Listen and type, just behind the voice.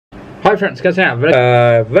Hi friends, कैसे हैं?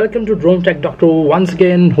 Welcome to drone take doctor once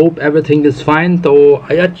again. Hope everything is fine. तो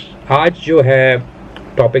आज जो है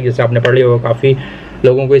टॉपिक, जैसे आपने पढ़ लिया होगा, काफ़ी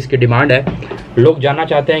लोगों को इसकी डिमांड है। लोग जानना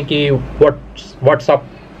चाहते हैं कि WhatsApp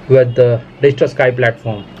with digital sky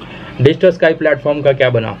platform. Digital sky platform का क्या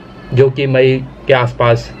बना, जो कि मई के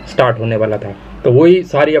आसपास स्टार्ट होने वाला था। तो वही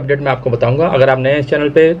सारी अपडेट मैं आपको बताऊंगा। अगर आप नए हैं इस चैनल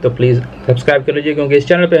पे तो प्लीज़ सब्सक्राइब कर लीजिए, क्योंकि इस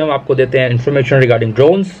चैनल पे हम आपको देते हैं information regarding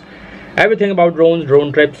drones, everything about drones, drone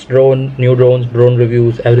trips, new drones, drone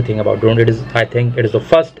reviews, everything about drone. I think it is the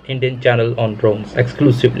first Indian channel on drones,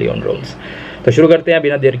 exclusively on drones. तो शुरू करते हैं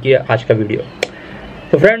बिना देर किए आज का वीडियो।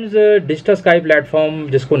 तो फ्रेंड्स, डिजिटल स्काई प्लेटफॉर्म,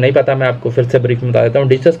 जिसको नहीं पता मैं आपको फिर से ब्रीफ में बता देता हूँ।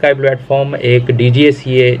 डिजिटल स्काई प्लेटफॉर्म एक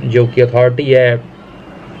DGCA जो कि अथॉरिटी है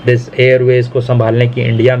दिस एयरवेज को संभालने की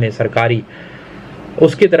इंडिया में सरकारी,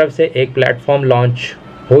 उसकी तरफ से एक प्लेटफॉर्म लॉन्च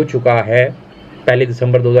हो चुका है 1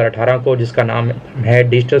 दिसंबर 2018 को, जिसका नाम है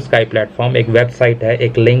डिजिटल स्काई प्लेटफॉर्म। एक वेबसाइट है,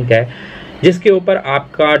 एक लिंक है, जिसके ऊपर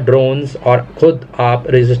आपका ड्रोन्स और खुद आप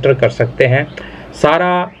रजिस्टर कर सकते हैं।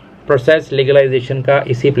 सारा प्रोसेस लीगलाइजेशन का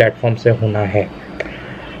इसी प्लेटफॉर्म से होना है।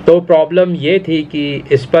 तो प्रॉब्लम ये थी कि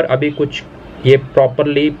इस पर अभी कुछ ये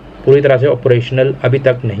प्रॉपरली पूरी तरह से ऑपरेशनल अभी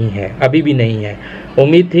तक नहीं है, अभी भी नहीं है।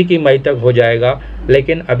 उम्मीद थी कि मई तक हो जाएगा,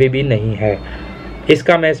 लेकिन अभी भी नहीं है।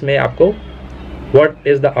 इसका मैं इसमें आपको what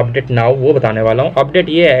is the update now वो बताने वाला हूँ। अपडेट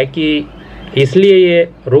ये है कि इसलिए ये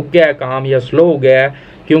रुक गया है काम या स्लो हो गया है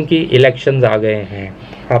क्योंकि इलेक्शंस आ गए हैं।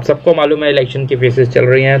 आप सबको मालूम है इलेक्शन की फेसेस चल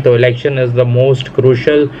रही हैं। तो election is the most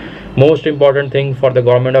crucial, most important thing for the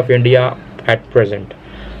government of India at present.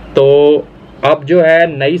 तो अब जो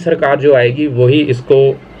है नई सरकार जो आएगी वही इसको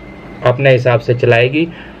अपने हिसाब से चलाएगी,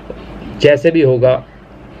 जैसे भी होगा।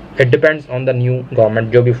 It depends on the new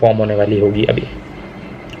government जो भी फॉर्म होने वाली होगी। अभी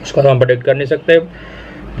उसको तो हम प्रेडिक्ट कर नहीं सकते।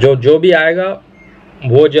 जो भी आएगा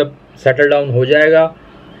वो जब सेटल डाउन हो जाएगा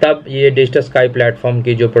तब ये डिजिटल स्काई प्लेटफॉर्म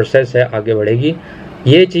की जो प्रोसेस है आगे बढ़ेगी।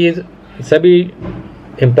 ये चीज़ सभी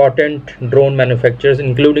important drone manufacturers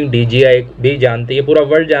including DJI भी जानती है, पूरा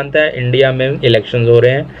वर्ल्ड जानता है। इंडिया में इलेक्शंस हो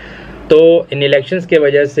रहे हैं, तो इन इलेक्शंस के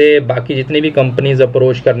वजह से बाकी जितनी भी कंपनीज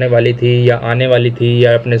अप्रोच करने वाली थी या आने वाली थी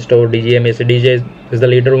या अपने स्टोर DJI में से, DJI is the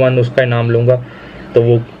leader one, उसका नाम लूँगा। तो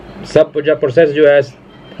वो सब जो प्रोसेस जो है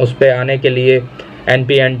उस पर आने के लिए,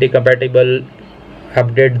 NP-NT कंपैटिबल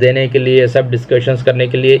अपडेट देने के लिए, सब डिस्कशंस करने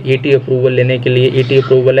के लिए, ET अप्रूवल लेने के लिए, ET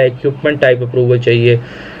अप्रूवल है इक्विपमेंट टाइप अप्रूवल चाहिए।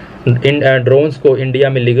 इन ड्रोन्स को इंडिया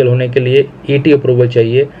में लीगल होने के लिए ET अप्रूवल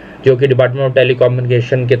चाहिए, जो कि डिपार्टमेंट ऑफ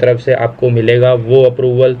टेलीकम्युनिकेशन की तरफ से आपको मिलेगा। वो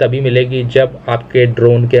अप्रूवल तभी मिलेगी जब आपके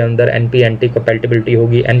ड्रोन के अंदर NP-NT कंपैटिबिलिटी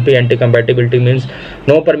होगी। NP-NT compatibility means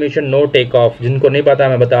no permission know take off. जिनको नहीं पता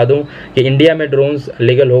मैं बता दूं कि इंडिया में ड्रोन्स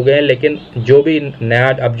लीगल हो गए हैं, लेकिन जो भी नया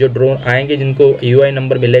अब जो ड्रोन आएंगे जिनको UI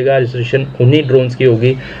नंबर मिलेगा, रजिस्ट्रेशन उन्हीं ड्रोन्स की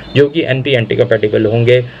होगी जो कि NP-NT कंपैटिबल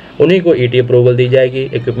होंगे। उन्हीं को ET अप्रूवल दी जाएगी,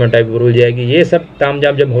 इक्विपमेंट टाइप अप्रूवल जाएगी। ये सब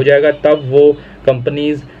तामझाम जब हो जाएगा तब वो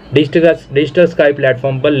कंपनीज डिजिटल स्काई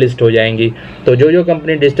प्लेटफॉर्म पर लिस्ट हो जाएंगी। तो जो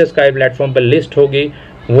कंपनी डिजिटल स्काई प्लेटफॉर्म पर लिस्ट होगी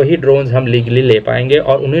वही ड्रोन्स हम लीगली ले पाएंगे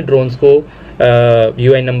और उन्हीं ड्रोन्स को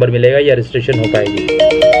UI नंबर मिलेगा या रजिस्ट्रेशन हो पाएगी।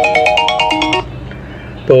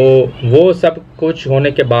 तो वो सब कुछ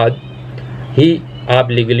होने के बाद ही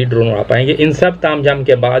आप लीगली ड्रोन उड़ा पाएंगे। इन सब तामझाम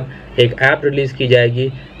के बाद एक ऐप रिलीज़ की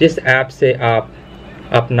जाएगी, जिस ऐप से आप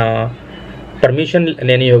अपना परमिशन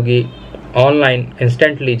लेनी होगी ऑनलाइन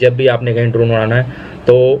इंस्टेंटली। जब भी आपने कहीं ड्रोन उड़ाना है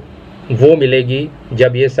तो वो मिलेगी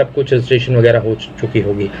जब ये सब कुछ रजिस्ट्रेशन वगैरह हो चुकी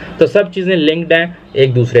होगी। तो सब चीज़ें लिंक्ड हैं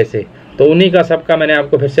एक दूसरे से, तो उन्हीं का सबका मैंने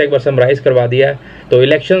आपको फिर से एक बार समराइज करवा दिया है। तो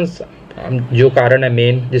इलेक्शंस जो कारण है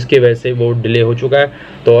मेन, जिसकी वजह से वो डिले हो चुका है।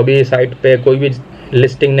 तो अभी साइट पे कोई भी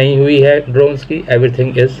लिस्टिंग नहीं हुई है ड्रोन्स की,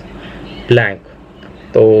 एवरीथिंग इज़ ब्लैंक।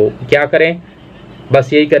 तो क्या करें,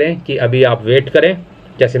 बस यही करें कि अभी आप वेट करें,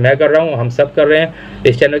 जैसे मैं कर रहा हूँ, हम सब कर रहे हैं।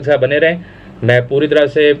 इस चैनल के साथ बने रहें। मैं पूरी तरह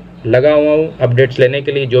से लगा हुआ हूँ अपडेट्स लेने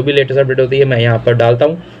के लिए। जो भी लेटेस्ट अपडेट होती है मैं यहाँ पर डालता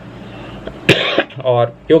हूँ।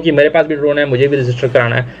 और क्योंकि मेरे पास भी ड्रोन है, मुझे भी रजिस्टर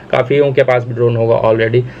कराना है, काफ़ियों के पास भी ड्रोन होगा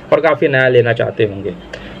ऑलरेडी और काफ़ी नया लेना चाहते होंगे।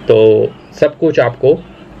 तो सब कुछ आपको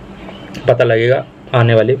पता लगेगा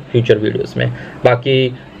आने वाले फ्यूचर वीडियोस में। बाकी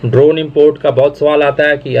ड्रोन इंपोर्ट का बहुत सवाल आता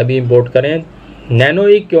है कि अभी इंपोर्ट करें, नैनो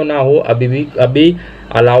ही क्यों ना हो, अभी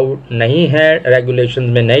अलाउड नहीं है, रेगुलेशन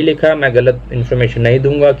में नहीं लिखा। मैं गलत इन्फॉर्मेशन नहीं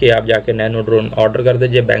दूंगा कि आप जाके नैनो ड्रोन ऑर्डर कर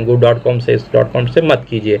दीजिए banggood.com से, इस .com से मत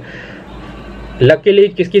कीजिए। लकीली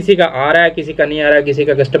किसी का आ रहा है, किसी का नहीं आ रहा है, किसी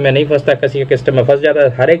का कस्टमर नहीं फंसता, किसी का कस्टमर फंस जाता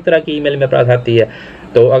है। हर एक तरह की ईमेल मेरे पास आती है।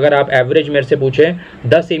 तो अगर आप एवरेज मेरे से पूछें,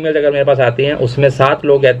 10 ईमेल अगर मेरे पास आती हैं, उसमें 7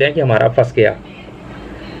 लोग कहते हैं कि हमारा फंस गया।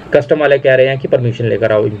 कस्टमर वाले कह रहे हैं कि परमिशन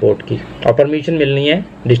लेकर आओ इंपोर्ट की, और परमिशन मिलनी है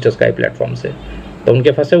डिजिटल स्काई प्लेटफॉर्म से, तो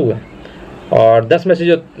उनके फंसे हुए हैं। और 10 में से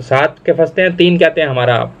जो 7 के फंसते हैं, 3 कहते हैं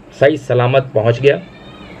हमारा सही सलामत पहुंच गया।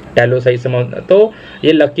 टैलो सही समझ, तो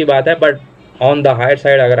ये लक की बात है। But on the higher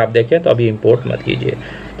side अगर आप देखें तो अभी इंपोर्ट मत कीजिए।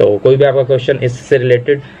 तो कोई भी आपका क्वेश्चन इससे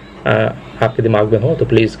रिलेटेड आपके दिमाग में हो तो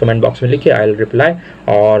प्लीज़ कमेंट बॉक्स में लिखिए, आई विल रिप्लाई।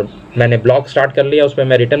 और मैंने ब्लॉग स्टार्ट कर लिया, उसमें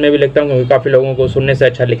मैं रिटर्न में भी लिखता हूँ, क्योंकि काफ़ी लोगों को सुनने से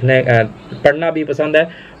अच्छा लिखने पढ़ना भी पसंद है।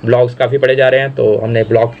 ब्लॉग्स काफ़ी पढ़े जा रहे हैं, तो हमने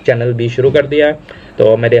ब्लॉग चैनल भी शुरू कर दिया है।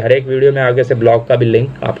 तो मेरे हर एक वीडियो में आगे से ब्लॉग का भी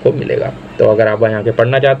लिंक आपको मिलेगा। तो अगर आप वहाँ के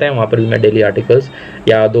पढ़ना चाहते हैं, वहाँ पर भी मैं डेली आर्टिकल्स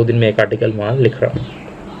या 2 दिन में एक आर्टिकल वहाँ लिख रहा हूँ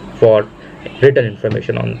for return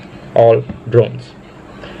information on all drones.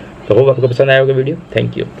 तो होप आपको पसंद आया होगा video.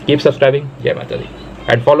 Thank you, keep subscribing, जय माता दी,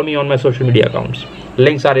 and follow me on my social media accounts,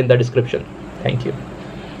 links are in the description. Thank you.